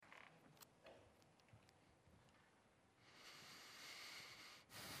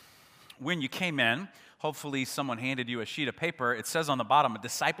when you came in, hopefully someone handed you a sheet of paper. It says on the bottom, a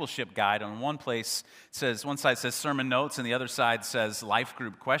discipleship guide. On one side says sermon notes, and the other side says life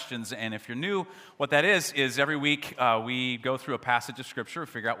group questions. And if you're new, what that is every week we go through a passage of Scripture,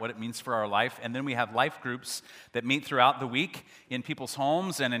 figure out what it means for our life, and then we have life groups that meet throughout the week in people's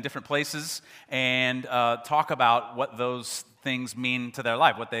homes and in different places, and talk about what those things mean to their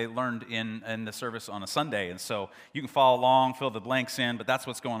life, what they learned in the service on a Sunday. And so you can follow along, fill the blanks in, but that's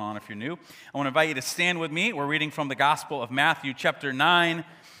what's going on if you're new. I want to invite you to stand with me. We're reading from the Gospel of Matthew, chapter 9,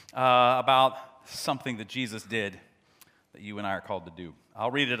 about something that Jesus did that you and I are called to do. I'll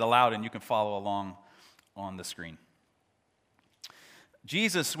read it aloud, and you can follow along on the screen.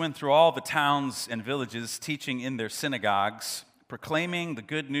 Jesus went through all the towns and villages, teaching in their synagogues, proclaiming the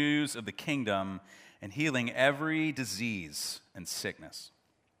good news of the kingdom and healing every disease and sickness.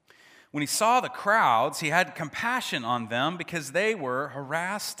 When he saw the crowds, he had compassion on them because they were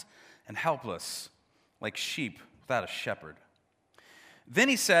harassed and helpless, like sheep without a shepherd. Then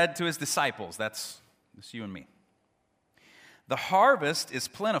he said to his disciples, that's you and me, "The harvest is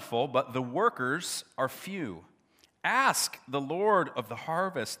plentiful, but the workers are few. Ask the Lord of the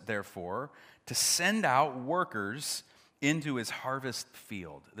harvest, therefore, to send out workers into his harvest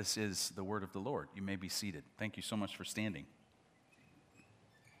field." This is the word of the Lord. You may be seated. Thank you so much for standing.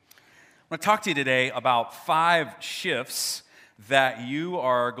 I want to talk to you today about 5 shifts that you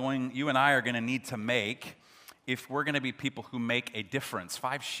and I are going to need to make if we're going to be people who make a difference.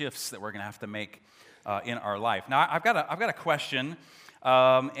 5 shifts that we're going to have to make in our life. Now, I've got a question,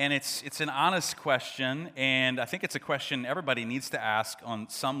 and it's an honest question, and I think it's a question everybody needs to ask on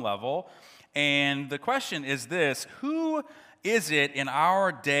some level. And the question is this: who is it in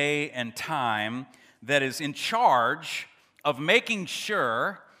our day and time that is in charge of making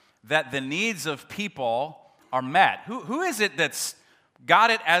sure that the needs of people are met? Who is it that's got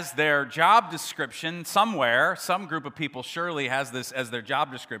it as their job description somewhere? Some group of people surely has this as their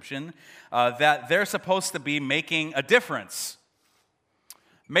job description, that they're supposed to be making a difference.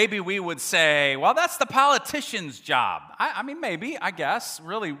 Maybe we would say, well, that's the politician's job. I mean, maybe, I guess.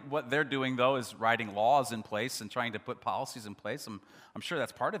 Really, what they're doing, though, is writing laws in place and trying to put policies in place. I'm sure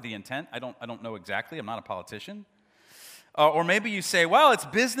that's part of the intent. I don't know exactly. I'm not a politician. Or maybe you say, well, it's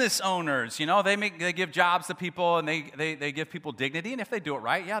business owners. You know, they give jobs to people, and they give people dignity. And if they do it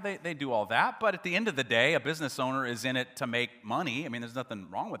right, yeah, they do all that. But at the end of the day, a business owner is in it to make money. I mean, there's nothing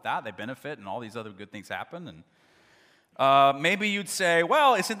wrong with that. They benefit, and all these other good things happen. And maybe you'd say,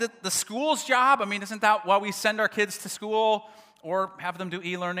 well, isn't it the school's job? I mean, isn't that why we send our kids to school or have them do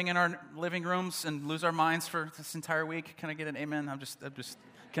e-learning in our living rooms and lose our minds for this entire week? Can I get an amen? I'm just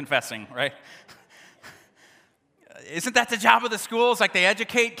confessing, right? Isn't that the job of the schools? Like, they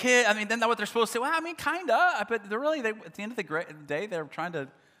educate kids? I mean, isn't that what they're supposed to do? Well, I mean, kind of. But they're really, at the end of the day, they're trying to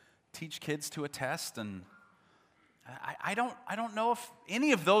teach kids to a test, and I don't know if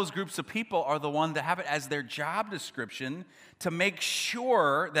any of those groups of people are the one that have it as their job description to make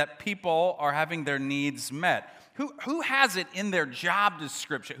sure that people are having their needs met. Who has it in their job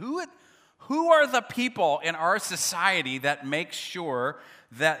description? Who are the people in our society that make sure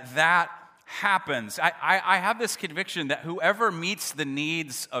that happens? I have this conviction that whoever meets the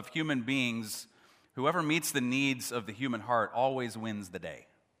needs of human beings, whoever meets the needs of the human heart, always wins the day.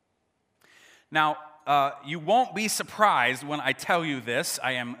 Now, you won't be surprised when I tell you this.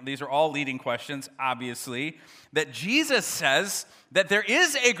 These are all leading questions, obviously, that Jesus says that there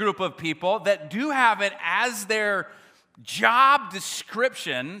is a group of people that do have it as their job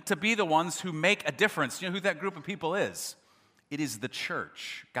description to be the ones who make a difference. You know who that group of people is? It is the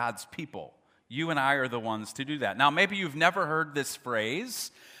church, God's people. You and I are the ones to do that. Now, maybe you've never heard this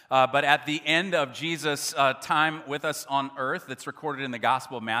phrase, but at the end of Jesus' time with us on earth, that's recorded in the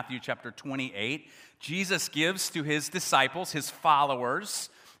Gospel of Matthew, chapter 28, Jesus gives to his disciples, his followers,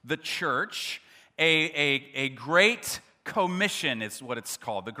 the church, a great commission is what it's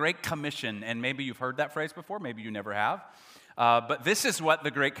called, the Great Commission. And maybe you've heard that phrase before, maybe you never have. But this is what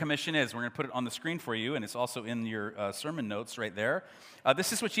the Great Commission is. We're going to put it on the screen for you, and it's also in your sermon notes right there.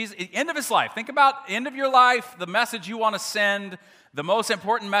 This is what Jesus, end of his life. Think about end of your life, the message you want to send, the most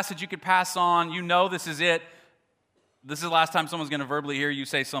important message you could pass on. You know this is it. This is the last time someone's going to verbally hear you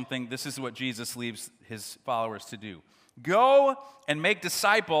say something. This is what Jesus leaves his followers to do. Go and make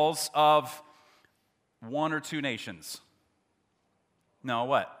disciples of 1 or 2 nations. No,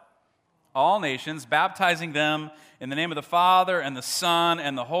 what? All nations, baptizing them in the name of the Father and the Son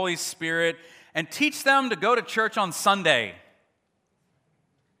and the Holy Spirit, and teach them to go to church on Sunday.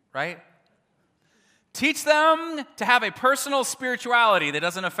 Right? Teach them to have a personal spirituality that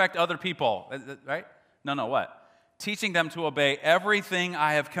doesn't affect other people. Right? No, what? teaching them to obey everything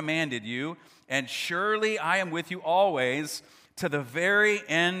I have commanded you, and surely I am with you always to the very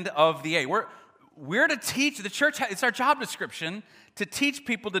end of the age. We're to teach, the church, it's our job description to teach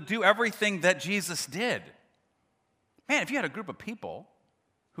people to do everything that Jesus did. Man, if you had a group of people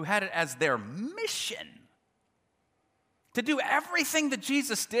who had it as their mission to do everything that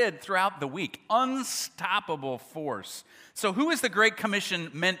Jesus did throughout the week, unstoppable force. So who is the Great Commission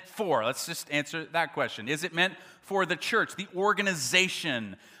meant for? Let's just answer that question. Is it meant for the church, the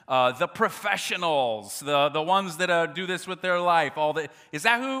organization, the professionals, the ones that do this with their life? Is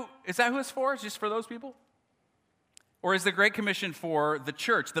that who it's for? Is it just for those people? Or is the Great Commission for the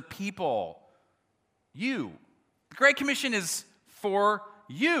church, the people, you? The Great Commission is for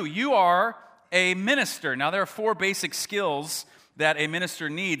you. You are a minister. Now, there are 4 basic skills that a minister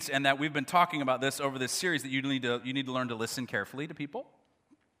needs, and that we've been talking about this over this series, that you need to learn to listen carefully to people.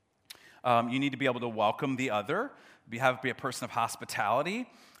 You need to be able to welcome the other, be a person of hospitality.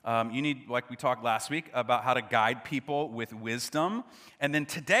 You need, like we talked last week, about how to guide people with wisdom. And then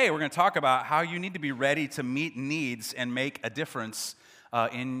today, we're going to talk about how you need to be ready to meet needs and make a difference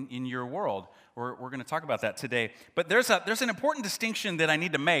in your world. We're going to talk about that today. But there's an important distinction that I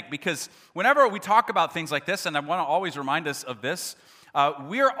need to make, because whenever we talk about things like this, and I want to always remind us of this,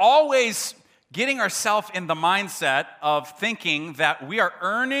 we're always getting ourselves in the mindset of thinking that we are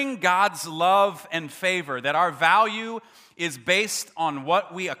earning God's love and favor, that our value is based on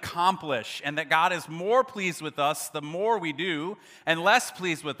what we accomplish, and that God is more pleased with us the more we do, and less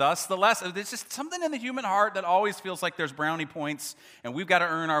pleased with us the less. There's just something in the human heart that always feels like there's brownie points, and we've got to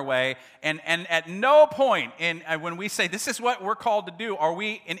earn our way. And at no point when we say this is what we're called to do, are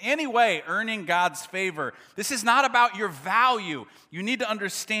we in any way earning God's favor. This is not about your value. You need to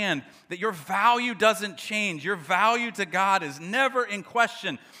understand that your value doesn't change. Your value to God is never in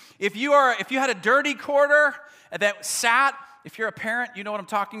question. If you had a dirty quarter that sat, if you're a parent, you know what I'm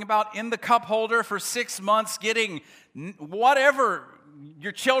talking about, in the cup holder for 6 months, getting whatever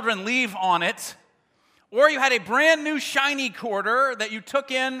your children leave on it, or you had a brand new shiny quarter that you took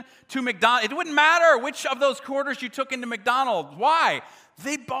in to McDonald's. It wouldn't matter which of those quarters you took into McDonald's. Why?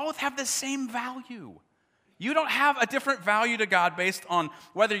 They both have the same value. You don't have a different value to God based on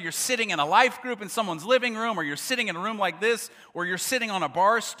whether you're sitting in a life group in someone's living room, or you're sitting in a room like this, or you're sitting on a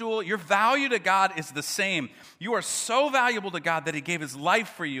bar stool. Your value to God is the same. You are so valuable to God that He gave His life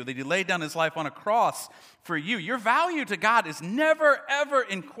for you, that He laid down His life on a cross for you. Your value to God is never, ever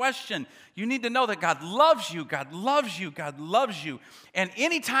in question. You need to know that God loves you, God loves you, God loves you. And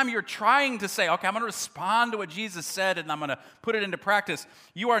anytime you're trying to say, okay, I'm going to respond to what Jesus said and I'm going to put it into practice,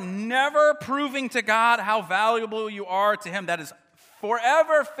 you are never proving to God how valuable you are to Him. That is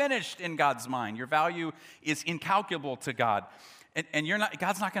forever finished in God's mind. Your value is incalculable to God. And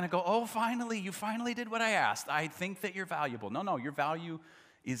God's not going to go, oh, finally, you finally did what I asked. I think that you're valuable. No, your value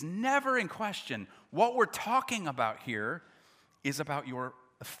is never in question. What we're talking about here is about your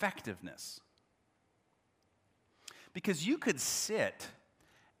effectiveness. Because you could sit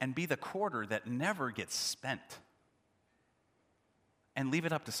and be the quarter that never gets spent and leave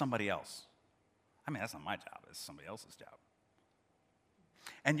it up to somebody else. I mean, that's not my job, it's somebody else's job.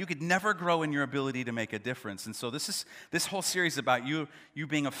 And you could never grow in your ability to make a difference. And so this whole series is about you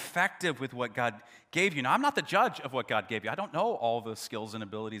being effective with what God gave you. Now, I'm not the judge of what God gave you. I don't know all the skills and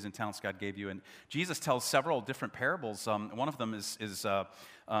abilities and talents God gave you. And Jesus tells several different parables. One of them is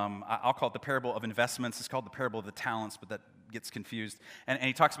I'll call it the parable of investments. It's called the parable of the talents, but that gets confused. And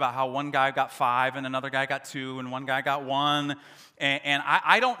he talks about how one guy got 5 and another guy got 2 and one guy got 1. And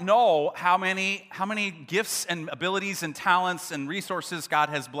I don't know how many gifts and abilities and talents and resources God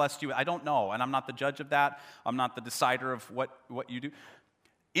has blessed you. I don't know, and I'm not the judge of that. I'm not the decider of what you do.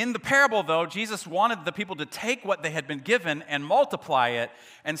 In the parable, though, Jesus wanted the people to take what they had been given and multiply it.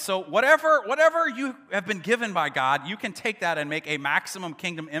 And so whatever you have been given by God, you can take that and make a maximum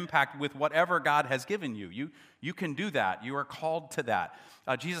kingdom impact with whatever God has given you. You can do that. You are called to that.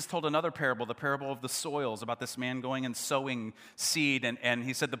 Jesus told another parable, the parable of the soils, about this man going and sowing seed. And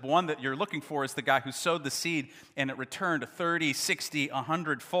he said the one that you're looking for is the guy who sowed the seed and it returned 30, 60,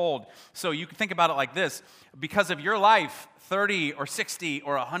 100-fold. So you can think about it like this. Because of your life, 30 or 60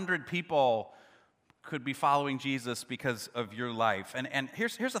 or 100 people could be following Jesus because of your life. And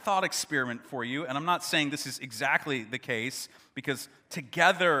here's a thought experiment for you. And I'm not saying this is exactly the case, because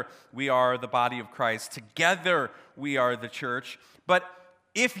together we are the body of Christ. Together we are the church. But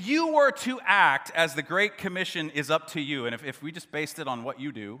if you were to act as the Great Commission is up to you, and if we just based it on what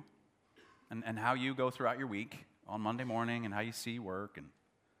you do and how you go throughout your week on Monday morning and how you see work, and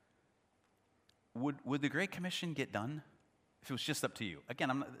would the Great Commission get done if it was just up to you?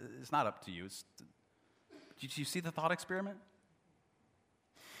 Again, it's not up to you. Did you see the thought experiment?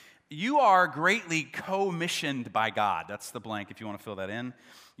 You are greatly commissioned by God. That's the blank if you want to fill that in.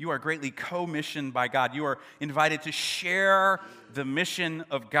 You are greatly commissioned by God. You are invited to share the mission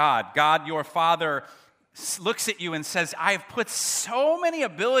of God. God, your Father, looks at you and says, I have put so many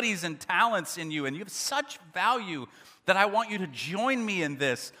abilities and talents in you, and you have such value that I want you to join me in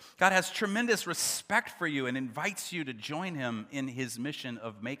this. God has tremendous respect for you and invites you to join him in his mission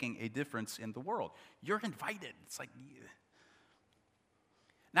of making a difference in the world. You're invited. It's like,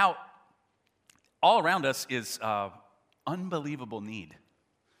 now, all around us is unbelievable need.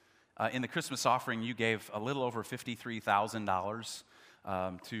 In the Christmas offering, you gave a little over $53,000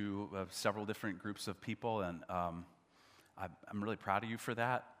 to several different groups of people, and I'm really proud of you for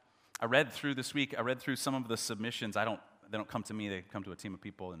that. I read through some of the submissions. They don't come to me, they come to a team of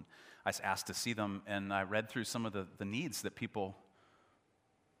people, and I was asked to see them, and I read through some of the needs that people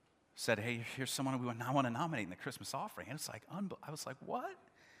said, hey, here's someone we want to nominate in the Christmas offering. And it's like, I was like, what?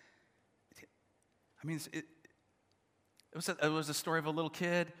 I mean, it was a story of a little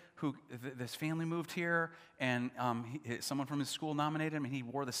kid who, this family moved here, and someone from his school nominated him, and he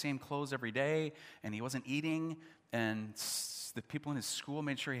wore the same clothes every day, and he wasn't eating, and the people in his school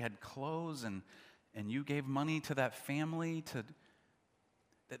made sure he had clothes, and you gave money to that family.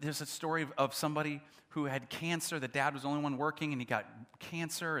 There's a story of somebody who had cancer. The dad was the only one working, and he got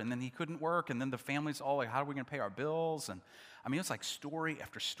cancer, and then he couldn't work, and then the family's all like, how are we going to pay our bills? And I mean, it's like story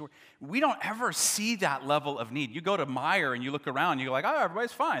after story. We don't ever see that level of need. You go to Meijer and you look around, you're like, oh,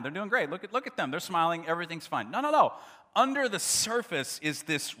 everybody's fine. They're doing great. Look at them. They're smiling. Everything's fine. No. Under the surface is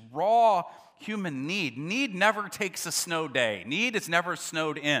this raw human need. Need never takes a snow day. Need is never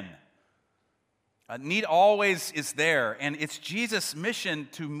snowed in. Need always is there. And it's Jesus' mission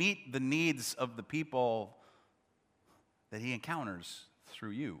to meet the needs of the people that he encounters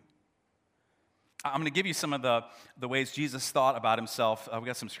through you. I'm going to give you some of the ways Jesus thought about himself. We've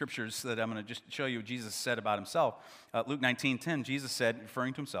got some scriptures that I'm going to just show you what Jesus said about himself. Luke 19:10, Jesus said,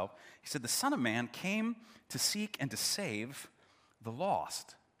 referring to himself, he said, the Son of Man came to seek and to save the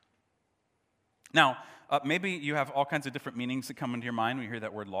lost. Now, maybe you have all kinds of different meanings that come into your mind when you hear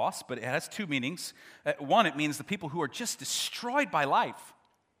that word lost, but it has two meanings. One, it means the people who are just destroyed by life.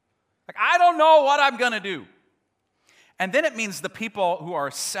 Like, I don't know what I'm going to do. And then it means the people who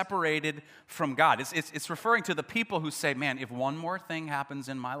are separated from God. It's referring to the people who say, man, if one more thing happens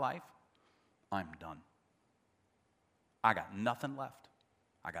in my life, I'm done. I got nothing left.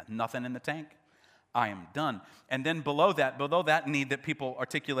 I got nothing in the tank. I am done. And then below that need that people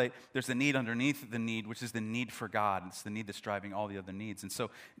articulate, there's the need underneath the need, which is the need for God. It's the need that's driving all the other needs. And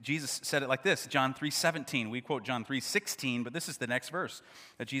so Jesus said it like this, John 3:17. We quote John 3:16, but this is the next verse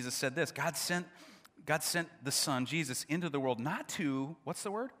that Jesus said this. God sent the Son, Jesus, into the world not to, what's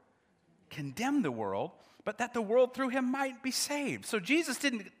the word? Condemn the world, but that the world through him might be saved. So Jesus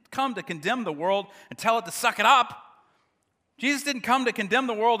didn't come to condemn the world and tell it to suck it up. Jesus didn't come to condemn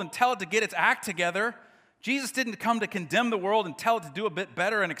the world and tell it to get its act together. Jesus didn't come to condemn the world and tell it to do a bit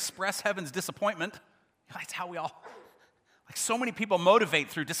better and express heaven's disappointment. That's how we all, like so many people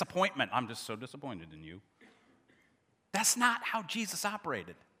motivate through disappointment. I'm just so disappointed in you. That's not how Jesus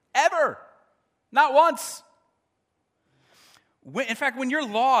operated, ever. Not once. In fact, when you're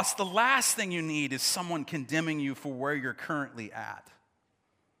lost, the last thing you need is someone condemning you for where you're currently at.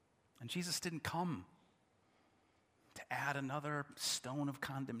 And Jesus didn't come to add another stone of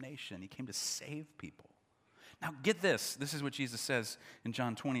condemnation. He came to save people. Now get this. This is what Jesus says in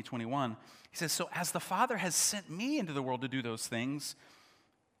John 20:21. He says, so as the Father has sent me into the world to do those things,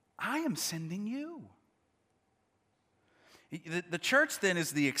 I am sending you. The church then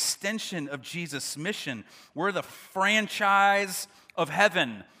is the extension of Jesus' mission. We're the franchise of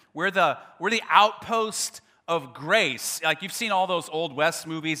heaven. We're the outpost of grace. Like you've seen all those Old West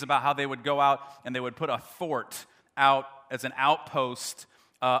movies about how they would go out and they would put a fort out as an outpost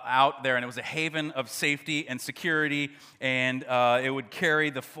out there, and it was a haven of safety and security, and it would carry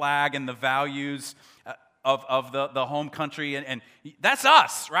the flag and the values of the home country, and that's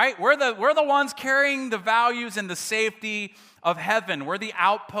us, right? We're the ones carrying the values and the safety of heaven. We're the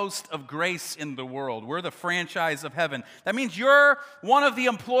outpost of grace in the world. We're the franchise of heaven. That means you're one of the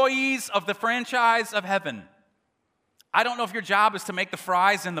employees of the franchise of heaven. I don't know if your job is to make the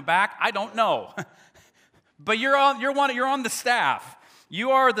fries in the back. I don't know. But you're on the staff.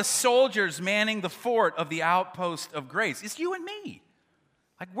 You are the soldiers manning the fort of the outpost of grace. It's you and me.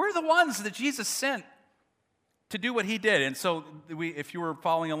 Like we're the ones that Jesus sent to do what he did. And so if you were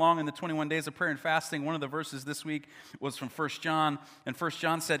following along in the 21 days of prayer and fasting, one of the verses this week was from 1 John. And 1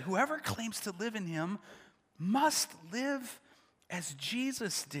 John said, whoever claims to live in him must live as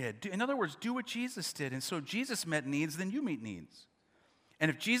Jesus did. In other words, do what Jesus did. And so if Jesus met needs, then you meet needs. And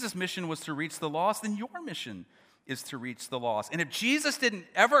if Jesus' mission was to reach the lost, then your mission is to reach the lost. And if Jesus didn't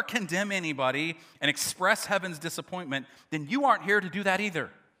ever condemn anybody and express heaven's disappointment, then you aren't here to do that either.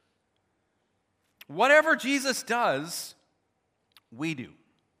 Whatever Jesus does, we do.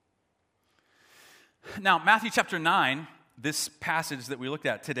 Now, Matthew chapter 9, this passage that we looked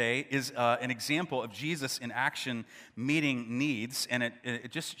at today is an example of Jesus in action meeting needs, and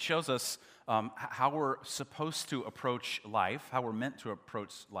it just shows us how we're supposed to approach life, how we're meant to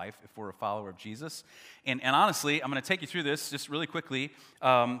approach life if we're a follower of Jesus. And honestly, I'm going to take you through this just really quickly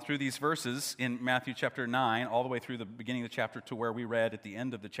through these verses in Matthew chapter 9, all the way through the beginning of the chapter to where we read at the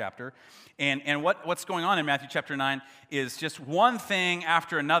end of the chapter. And what's going on in Matthew chapter 9 is just one thing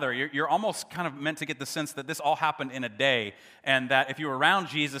after another. You're almost kind of meant to get the sense that this all happened in a day, and that if you were around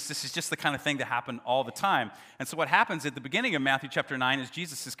Jesus, this is just the kind of thing that happened all the time. And so what happens at the beginning of Matthew chapter 9 is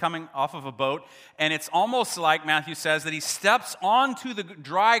Jesus is coming off of a boat, and it's almost like Matthew says that he steps onto the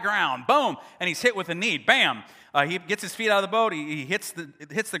dry ground, boom, and he's hit with a need, bam. He gets his feet out of the boat, he hits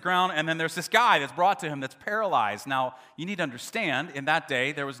the ground, and then there's this guy that's brought to him that's paralyzed. Now, you need to understand, in that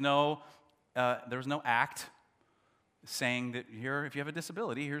day, there was no act saying that here, if you have a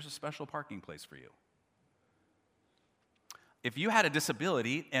disability, here's a special parking place for you. If you had a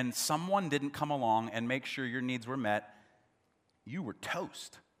disability and someone didn't come along and make sure your needs were met, you were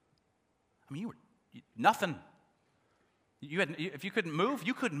toast. I mean, nothing. If you couldn't move,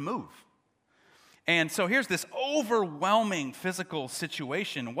 you couldn't move. And so here's this overwhelming physical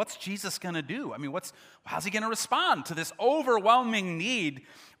situation. What's Jesus going to do? I mean, how's he going to respond to this overwhelming need?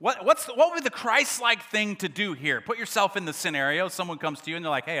 What would be the Christ-like thing to do here? Put yourself in the scenario. Someone comes to you and they're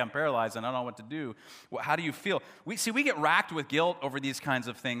like, hey, I'm paralyzed and I don't know what to do. How do you feel? We get racked with guilt over these kinds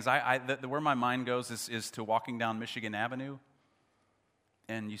of things. Where my mind goes is to walking down Michigan Avenue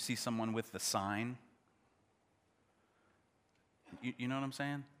and you see someone with the sign. You know what I'm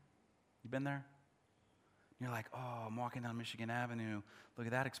saying? You been there? You're like, oh, I'm walking down Michigan Avenue. Look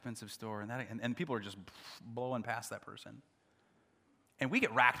at that expensive store. And people are just blowing past that person. And we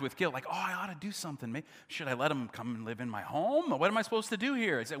get racked with guilt, like, oh, I ought to do something. Should I let him come and live in my home? What am I supposed to do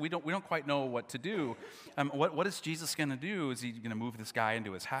here? It's that we don't quite know what to do. What is Jesus going to do? Is he going to move this guy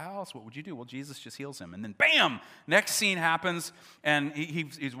into his house? What would you do? Well, Jesus just heals him. And then, bam, next scene happens, and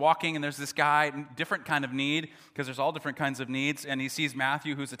he's walking, and there's this guy, different kind of need, because there's all different kinds of needs, and he sees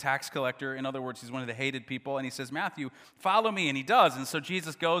Matthew, who's a tax collector. In other words, he's one of the hated people, and he says, Matthew, follow me, and he does. And so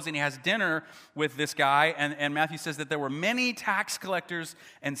Jesus goes, and he has dinner with this guy, and Matthew says that there were many tax collectors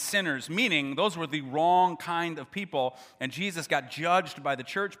and sinners, meaning those were the wrong kind of people, and Jesus got judged by the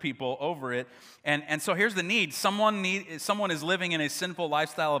church people over it. And so here's the need. Someone is living in a sinful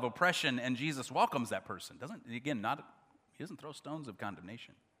lifestyle of oppression, and Jesus welcomes that person. He doesn't throw stones of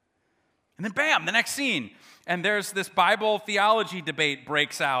condemnation. And then bam, the next scene. And there's this Bible theology debate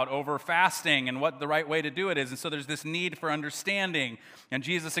breaks out over fasting and what the right way to do it is. And so there's this need for understanding. And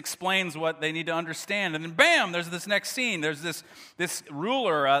Jesus explains what they need to understand. And then bam, there's this next scene. There's this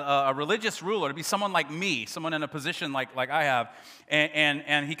ruler, a religious ruler, to be someone like me, someone in a position like I have.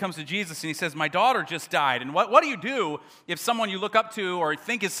 And he comes to Jesus and he says, my daughter just died. And what do you do if someone you look up to or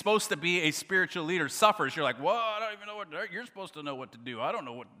think is supposed to be a spiritual leader suffers? You're like, well, I don't even know you're supposed to know what to do. I don't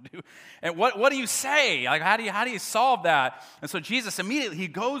know what to do. And what do you say? Like, how do you solve that? And so Jesus immediately, he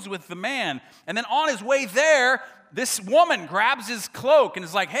goes with the man. And then on his way there, this woman grabs his cloak and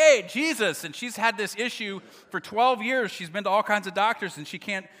is like, hey, Jesus. And she's had this issue for 12 years. She's been to all kinds of doctors, and she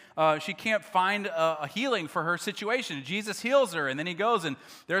can't find a healing for her situation. Jesus heals her, and then he goes, and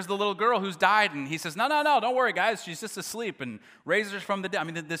there's the little girl who's died, and he says, no, don't worry, guys. She's just asleep, and raises her from the dead. I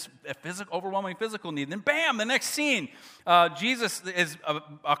mean, this overwhelming physical need. And then bam, the next scene, Jesus is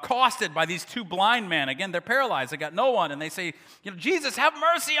accosted by these two blind men. Again, they're paralyzed. They got no one, and they say, Jesus, have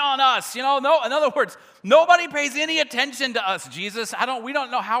mercy on us. No, in other words, nobody pays any attention to us, Jesus. We don't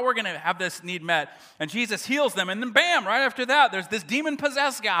know how we're going to have this need met. And Jesus heals them. And then bam, right after that, there's this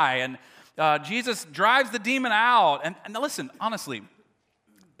demon-possessed guy. And Jesus drives the demon out. And listen, honestly,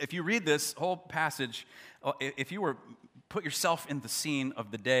 if you read this whole passage, if you were put yourself in the scene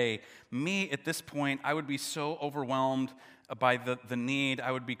of the day, me at this point, I would be so overwhelmed by the need.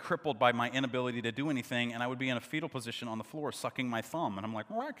 I would be crippled by my inability to do anything, and I would be in a fetal position on the floor sucking my thumb. And I'm like,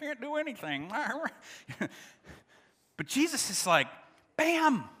 well, I can't do anything. But Jesus is like,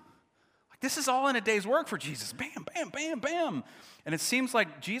 bam. Like, this is all in a day's work for Jesus. Bam, bam, bam, bam. And it seems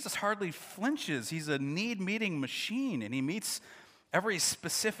like Jesus hardly flinches. He's a need-meeting machine, and he meets every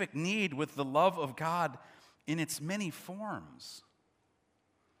specific need with the love of God in its many forms.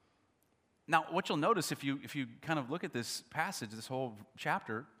 Now, what you'll notice if you kind of look at this passage, this whole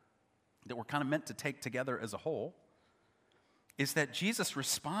chapter that we're kind of meant to take together as a whole, is that Jesus'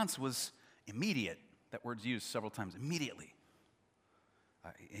 response was immediate. That word's used several times, immediately.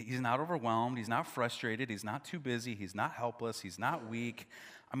 He's not overwhelmed, he's not frustrated, he's not too busy, he's not helpless, he's not weak.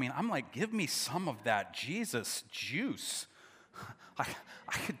 I mean, I'm like, give me some of that Jesus juice. I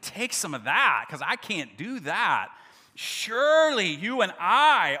could take some of that because I can't do that. Surely you and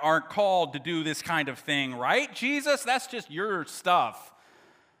I aren't called to do this kind of thing, right, Jesus? That's just your stuff.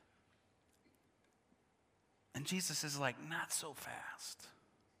 And Jesus is like, not so fast.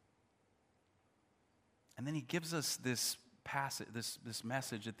 And then he gives us this passage, this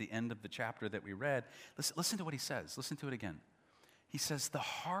message at the end of the chapter that we read. Listen to what he says. Listen to it again. He says, the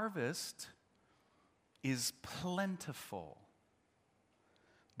harvest is plentiful,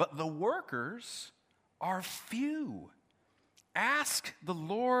 but the workers are few. Ask the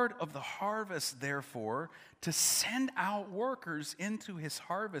Lord of the harvest, therefore, to send out workers into his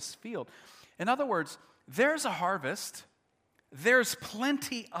harvest field. In other words, there's a harvest, there's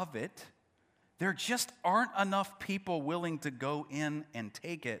plenty of it, there just aren't enough people willing to go in and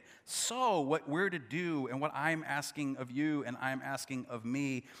take it. So what we're to do, and what I'm asking of you and I'm asking of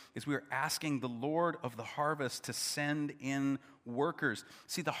me, is we're asking the Lord of the harvest to send in workers.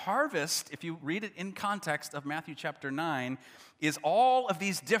 See, the harvest, if you read it in context of Matthew chapter 9, is all of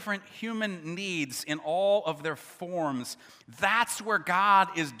these different human needs in all of their forms. That's where God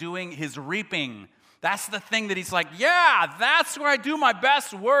is doing his reaping. That's the thing that he's like, yeah, that's where I do my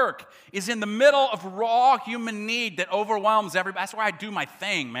best work, is in the middle of raw human need that overwhelms everybody. That's where I do my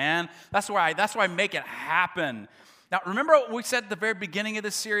thing, man. That's where I make it happen. Now, remember what we said at the very beginning of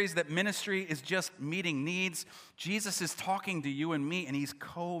this series, that ministry is just meeting needs? Jesus is talking to you and me, and he's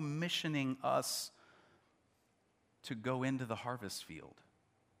commissioning us to go into the harvest field.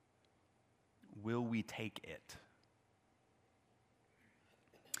 Will we take it?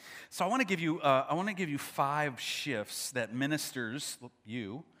 So I want to give you 5 shifts that ministers,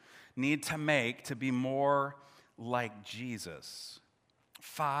 you, need to make to be more like Jesus.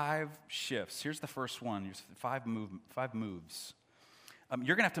 5 shifts. Here's the first one. Here's 5 moves.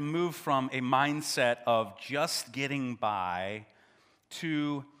 You're going to have to move from a mindset of just getting by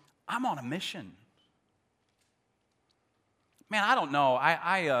to I'm on a mission. Man, I don't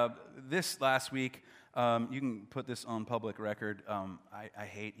know. This last week. You can put this on public record. I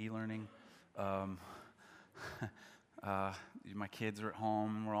hate e-learning. My kids are at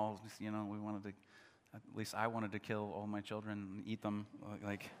home. We're all, we wanted to, at least I wanted to kill all my children and eat them.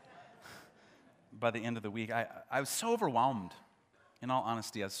 Like, by the end of the week, I was so overwhelmed. In all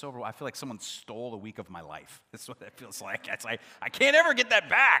honesty, I feel like someone stole a week of my life. That's what that feels like. It's like, I can't ever get that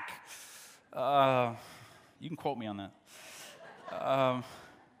back. You can quote me on that.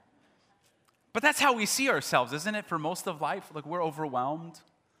 But that's how we see ourselves, isn't it, for most of life? Like, we're overwhelmed,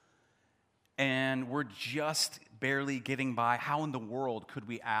 and we're just barely getting by. How in the world could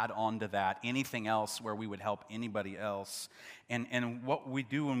we add on to that anything else where we would help anybody else? And what we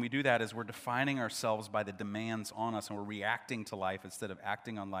do when we do that is we're defining ourselves by the demands on us, and we're reacting to life instead of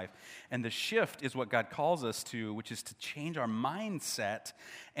acting on life. And the shift is what God calls us to, which is to change our mindset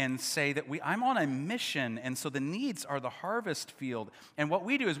and say that I'm on a mission, and so the needs are the harvest field. And what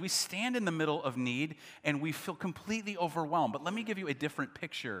we do is we stand in the middle of need, and we feel completely overwhelmed. But let me give you a different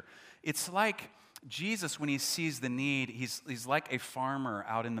picture. It's like Jesus, when he sees the need, he's like a farmer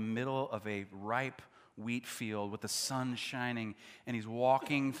out in the middle of a ripe wheat field with the sun shining, and he's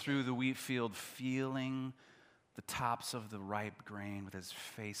walking through the wheat field feeling the tops of the ripe grain with his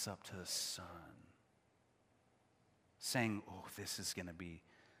face up to the sun, saying, oh, this is going to be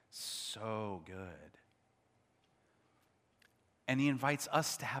so good. And he invites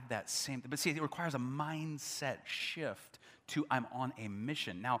us to have that same, but see, it requires a mindset shift to I'm on a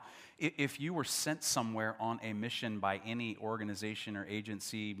mission. Now, if you were sent somewhere on a mission by any organization or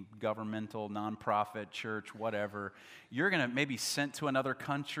agency, governmental, nonprofit, church, whatever, you're going to maybe sent to another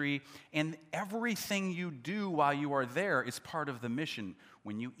country, and everything you do while you are there is part of the mission.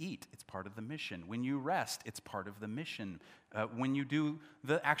 When you eat, it's part of the mission. When you rest, it's part of the mission. When you do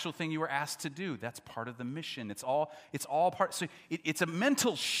the actual thing you were asked to do, that's part of the mission. It's all part. So it's a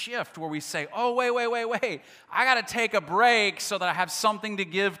mental shift where we say, oh, wait. I got to take a break so that I have something to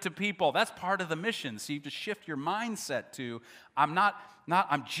give to people. That's part of the mission. So you have to shift your mindset to,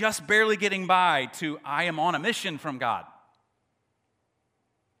 I'm just barely getting by, to I am on a mission from God.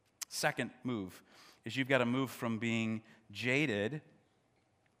 Second move is you've got to move from being jaded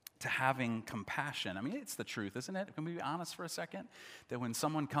to having compassion. I mean, it's the truth, isn't it? Can we be honest for a second? That when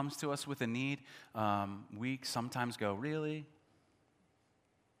someone comes to us with a need, we sometimes go, really?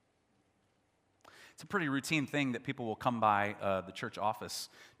 It's a pretty routine thing that people will come by the church office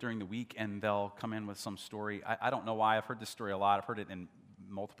during the week and they'll come in with some story. I don't know why. I've heard this story a lot. I've heard it in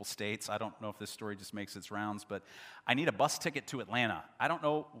multiple states. I don't know if this story just makes its rounds, but I need a bus ticket to Atlanta. I don't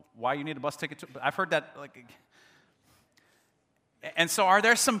know why you need a bus ticket but I've heard that. And so are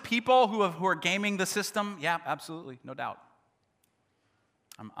there some people who are gaming the system? Yeah, absolutely, no doubt.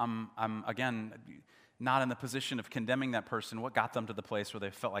 I'm again not in the position of condemning that person. What got them to the place where they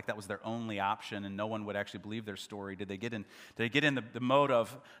felt like that was their only option and no one would actually believe their story? Did they get in the mode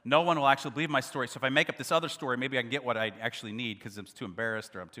of, no one will actually believe my story, so if I make up this other story, maybe I can get what I actually need because I'm too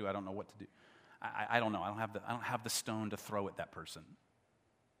embarrassed or I don't know what to do. I don't know. I don't have the stone to throw at that person.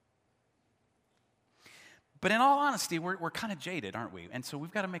 But in all honesty, we're kind of jaded, aren't we? And so we've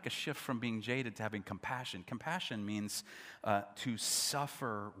got to make a shift from being jaded to having compassion. Compassion means to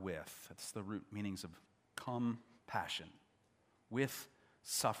suffer with. That's the root meanings of compassion. With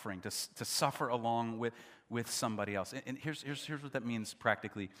suffering, to suffer along with somebody else. And here's what that means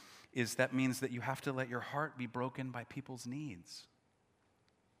practically, is that means that you have to let your heart be broken by people's needs.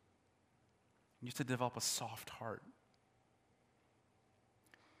 You have to develop a soft heart.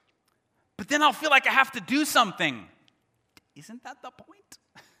 But then I'll feel like I have to do something. Isn't that the point?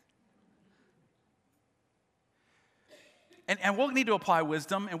 And we'll need to apply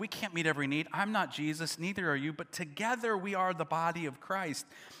wisdom, and we can't meet every need. I'm not Jesus, neither are you, but together we are the body of Christ.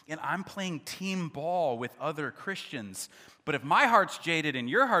 And I'm playing team ball with other Christians. But if my heart's jaded, and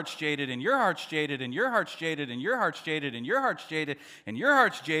your heart's jaded, and your heart's jaded, and your heart's jaded, and your heart's jaded, and your heart's jaded, and your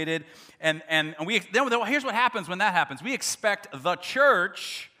heart's jaded, and here's what happens when that happens. We expect the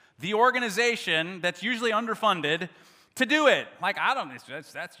church, the organization that's usually underfunded, to do it. Like,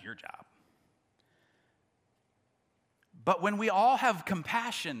 that's your job. But when we all have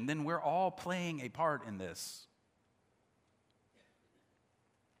compassion, then we're all playing a part in this.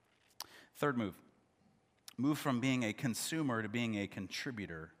 Third move. Move from being a consumer to being a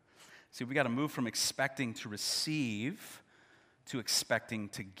contributor. See, we got to move from expecting to receive to expecting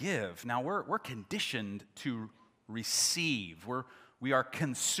to give. Now, we're conditioned to receive. We are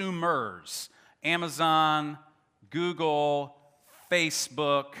consumers. Amazon, Google,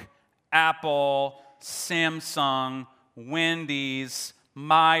 Facebook, Apple, Samsung, Wendy's,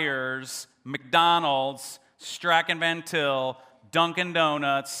 Myers, McDonald's, Strachan Van Til, Dunkin'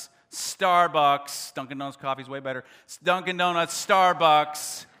 Donuts, Starbucks. Dunkin' Donuts coffee is way better. Dunkin' Donuts,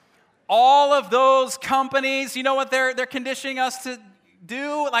 Starbucks. All of those companies, you know what they're conditioning us to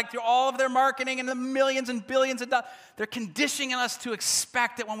do? Like through all of their marketing and the millions and billions of dollars, they're conditioning us to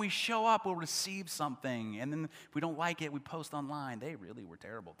expect that when we show up, we'll receive something. And then if we don't like it, we post online. They really were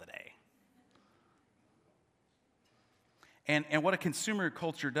terrible today. And what a consumer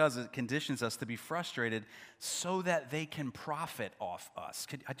culture does is it conditions us to be frustrated so that they can profit off us.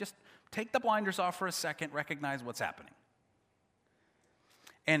 Could I just take the blinders off for a second, recognize what's happening?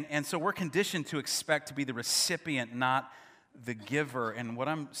 And so we're conditioned to expect to be the recipient, not the giver. And what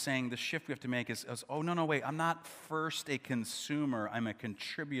I'm saying, the shift we have to make is oh, no, wait, I'm not first a consumer, I'm a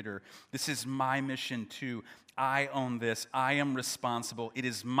contributor. This is my mission too. I own this. I am responsible. It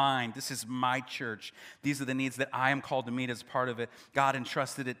is mine. This is my church. These are the needs that I am called to meet as part of it. God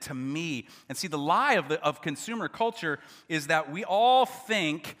entrusted it to me. And see, the lie of consumer culture is that we all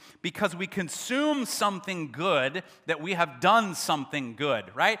think because we consume something good that we have done something good,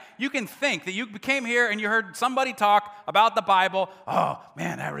 right? You can think that you came here and you heard somebody talk about the Bible. Oh,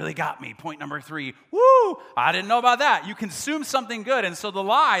 man, that really got me. Point number 3. Woo! I didn't know about that. You consume something good. And so the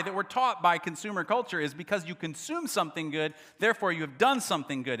lie that we're taught by consumer culture is because you consume something good, therefore you have done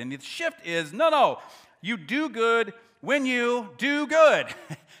something good. And the shift is, no, you do good when you do good.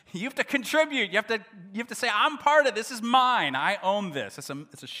 You have to contribute. You have to say, I'm part of this. This is mine. I own this.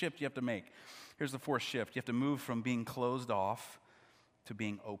 It's a shift you have to make. Here's the fourth shift. You have to move from being closed off to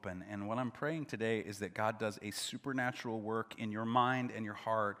being open. And what I'm praying today is that God does a supernatural work in your mind and your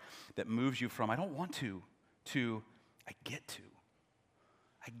heart that moves you from, I don't want to I get to.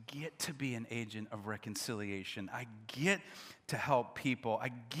 I get to be an agent of reconciliation. I get to help people. I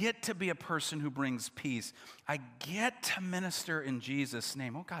get to be a person who brings peace. I get to minister in Jesus'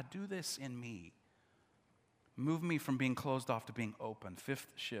 name. Oh, God, do this in me. Move me from being closed off to being open. Fifth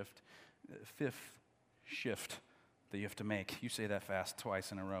shift that you have to make. You say that fast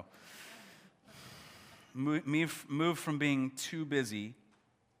twice in a row. Move from being too busy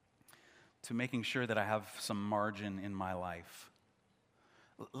to making sure that I have some margin in my life.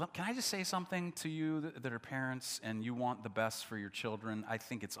 Can I just say something to you that are parents and you want the best for your children? I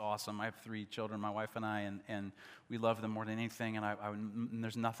think it's awesome. I have 3 children, my wife and I, and we love them more than anything, and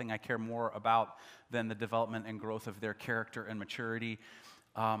there's nothing I care more about than the development and growth of their character and maturity.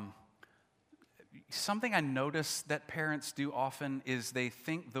 something I notice that parents do often is they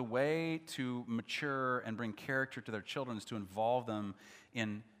think the way to mature and bring character to their children is to involve them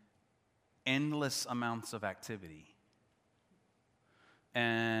in endless amounts of activity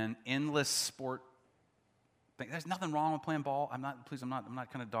and endless sport things. There's nothing wrong with playing ball. I'm not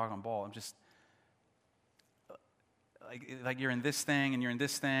kind of dog on ball. I'm just like you're in this thing and you're in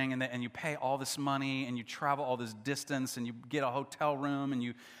this thing and you pay all this money and you travel all this distance and you get a hotel room and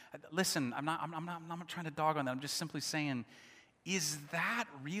you listen. I'm not trying to dog on that. I'm just simply saying, is that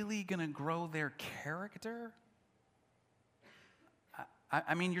really going to grow their character?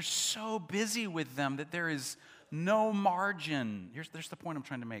 I mean, you're so busy with them that there is no margin. There's the point I'm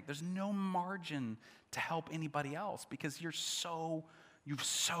trying to make. There's no margin to help anybody else because you've so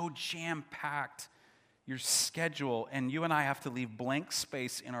jam-packed your schedule, and you and I have to leave blank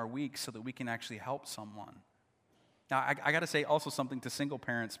space in our week so that we can actually help someone. Now, I got to say also something to single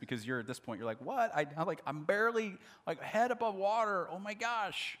parents, because you're at this point, you're like, what? I'm barely head above water. Oh my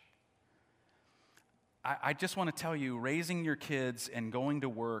gosh. I just want to tell you, raising your kids and going to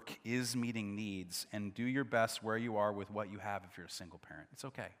work is meeting needs, and do your best where you are with what you have if you're a single parent. It's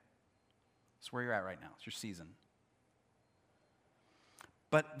okay. It's where you're at right now. It's your season.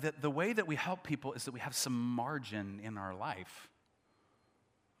 But the way that we help people is that we have some margin in our life.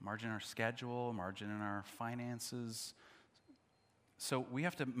 Margin in our schedule, margin in our finances. So we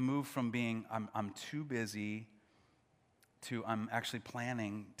have to move from being, I'm too busy, to I'm actually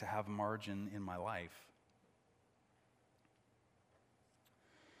planning to have margin in my life.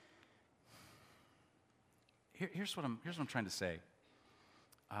 Here's what I'm trying to say.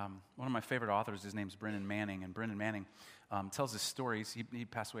 One of my favorite authors, his name's Brennan Manning, and Brennan Manning tells his stories. He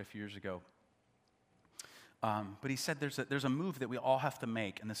passed away a few years ago. But he said there's a move that we all have to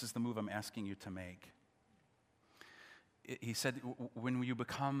make, and this is the move I'm asking you to make. He said when you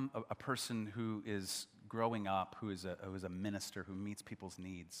become a person who is growing up, who is a minister, who meets people's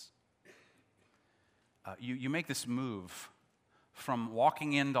needs, you make this move from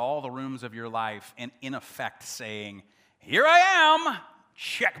walking into all the rooms of your life and in effect saying, "Here I am,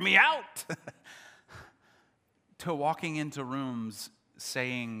 check me out," to walking into rooms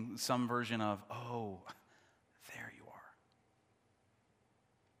saying some version of, "Oh, there you are.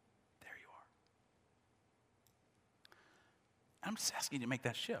 There you are." I'm just asking you to make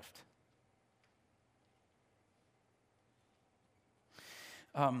that shift.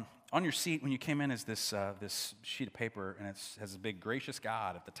 On your seat when you came in is this sheet of paper, and it has a big gracious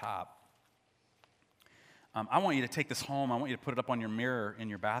God at the top. I want you to take this home. I want you to put it up on your mirror in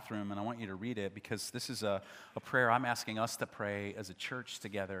your bathroom, and I want you to read it, because this is a prayer I'm asking us to pray as a church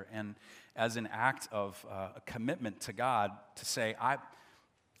together, and as an act of a commitment to God to say,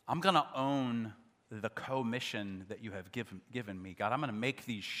 I'm going to own the co-mission that you have given me. God, I'm going to make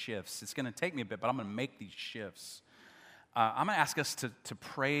these shifts. It's going to take me a bit, but I'm going to make these shifts. I'm going to ask us to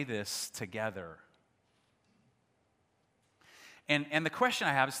pray this together. And the question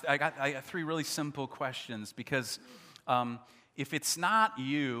I have is, I got 3 really simple questions, because if it's not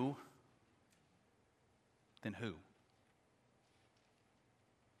you, then who?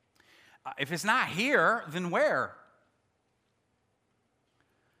 If it's not here, then where?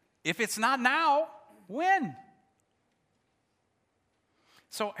 If it's not now, when?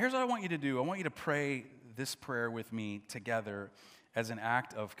 So here's what I want you to do. I want you to pray this prayer with me together as an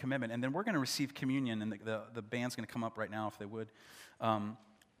act of commitment. And then we're going to receive communion, and the band's going to come up right now if they would.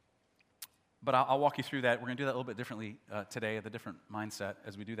 But I'll walk you through that. We're going to do that a little bit differently today, with a different mindset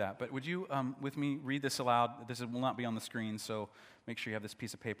as we do that. But would you, with me, read this aloud? This will not be on the screen, so make sure you have this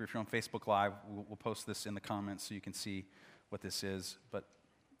piece of paper. If you're on Facebook Live, we'll post this in the comments so you can see what this is. But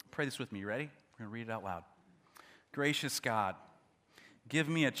pray this with me. You ready? We're going to read it out loud. Gracious God, give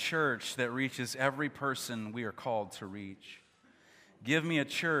me a church that reaches every person we are called to reach. Give me a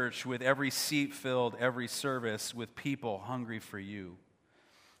church with every seat filled, every service with people hungry for you.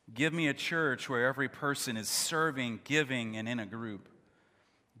 Give me a church where every person is serving, giving, and in a group.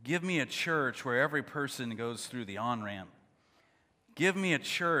 Give me a church where every person goes through the on-ramp. Give me a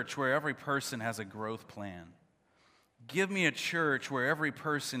church where every person has a growth plan. Give me a church where every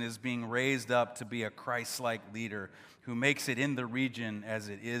person is being raised up to be a Christ-like leader who makes it in the region as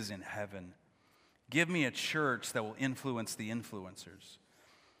it is in heaven. Give me a church that will influence the influencers.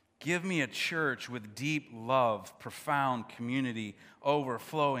 Give me a church with deep love, profound community,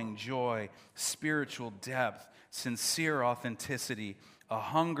 overflowing joy, spiritual depth, sincere authenticity, a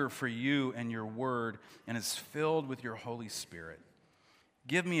hunger for you and your word, and is filled with your Holy Spirit.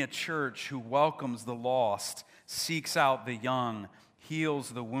 Give me a church who welcomes the lost, seeks out the young, heals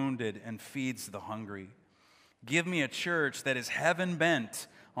the wounded, and feeds the hungry. Give me a church that is heaven-bent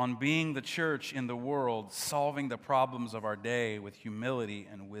on being the church in the world, solving the problems of our day with humility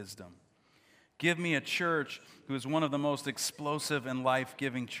and wisdom. Give me a church who is one of the most explosive and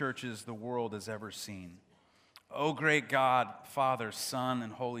life-giving churches the world has ever seen. Oh, great God, Father, Son,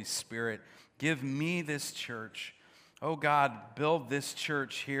 and Holy Spirit, give me this church. Oh, God, build this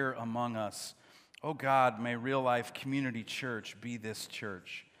church here among us. Oh, God, may Real Life Community Church be this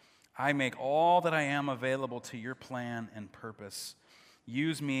church. I make all that I am available to your plan and purpose.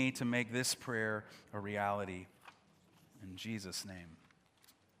 Use me to make this prayer a reality. In Jesus' name.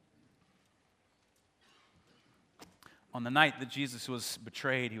 On the night that Jesus was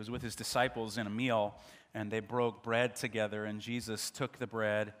betrayed, he was with his disciples in a meal, and they broke bread together, and Jesus took the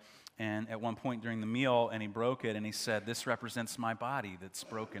bread, and at one point during the meal, and he broke it, and he said, "This represents my body that's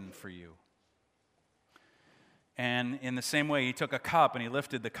broken for you." And in the same way, he took a cup, and he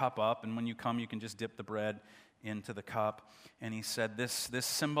lifted the cup up, and when you come, you can just dip the bread into the cup, and he said, this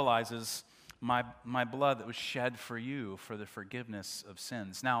symbolizes my blood that was shed for you for the forgiveness of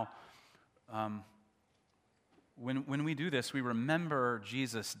sins. Now, when we do this, we remember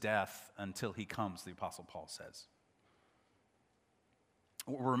Jesus' death until he comes, the Apostle Paul says.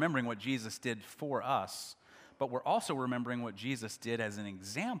 We're remembering what Jesus did for us, but we're also remembering what Jesus did as an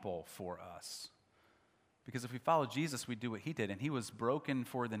example for us. Because if we follow Jesus, we do what he did, and he was broken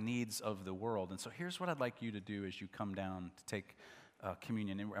for the needs of the world. And so here's what I'd like you to do as you come down to take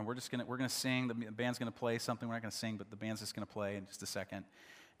communion. And we're gonna sing. The band's gonna play something. We're not gonna sing, but the band's just gonna play in just a second.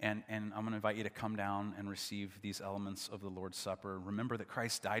 And I'm going to invite you to come down and receive these elements of the Lord's Supper. Remember that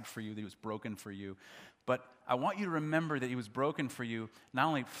Christ died for you, that he was broken for you. But I want you to remember that he was broken for you, not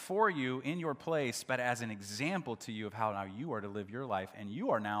only for you in your place, but as an example to you of how now you are to live your life. And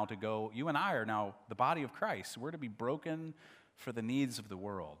you are now to go, you and I are now the body of Christ. We're to be broken for the needs of the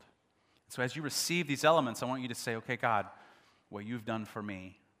world. So as you receive these elements, I want you to say, okay, God, what you've done for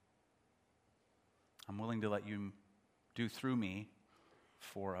me, I'm willing to let you do through me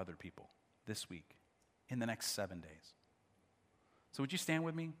for other people this week, in the next 7 days. So would you stand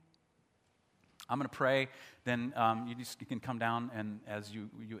with me? I'm going to pray, then you can come down, and as you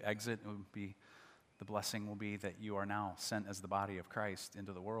exit, the blessing will be that you are now sent as the body of Christ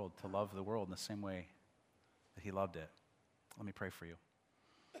into the world to love the world in the same way that he loved it. Let me pray for you.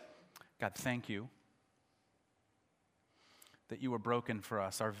 God, thank you that you were broken for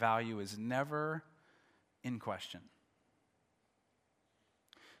us. Our value is never in question.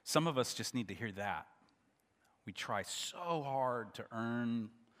 Some of us just need to hear that. We try so hard to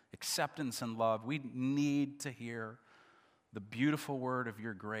earn acceptance and love. We need to hear the beautiful word of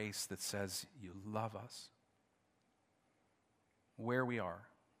your grace that says you love us where we are,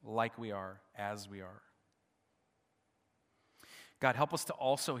 like we are, as we are. God, help us to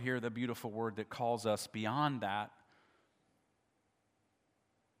also hear the beautiful word that calls us beyond that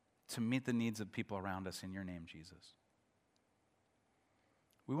to meet the needs of people around us in your name, Jesus.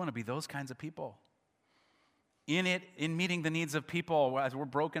 We want to be those kinds of people. In meeting the needs of people, as we're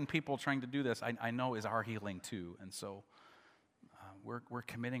broken people trying to do this, I know is our healing too. And so we're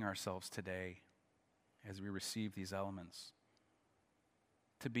committing ourselves today as we receive these elements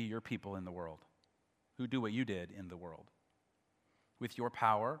to be your people in the world, who do what you did in the world, with your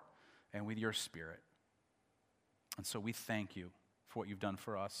power and with your spirit. And so we thank you for what you've done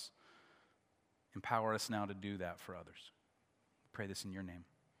for us. Empower us now to do that for others. We pray this in your name.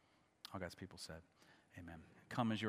 All God's people said, amen. Come as you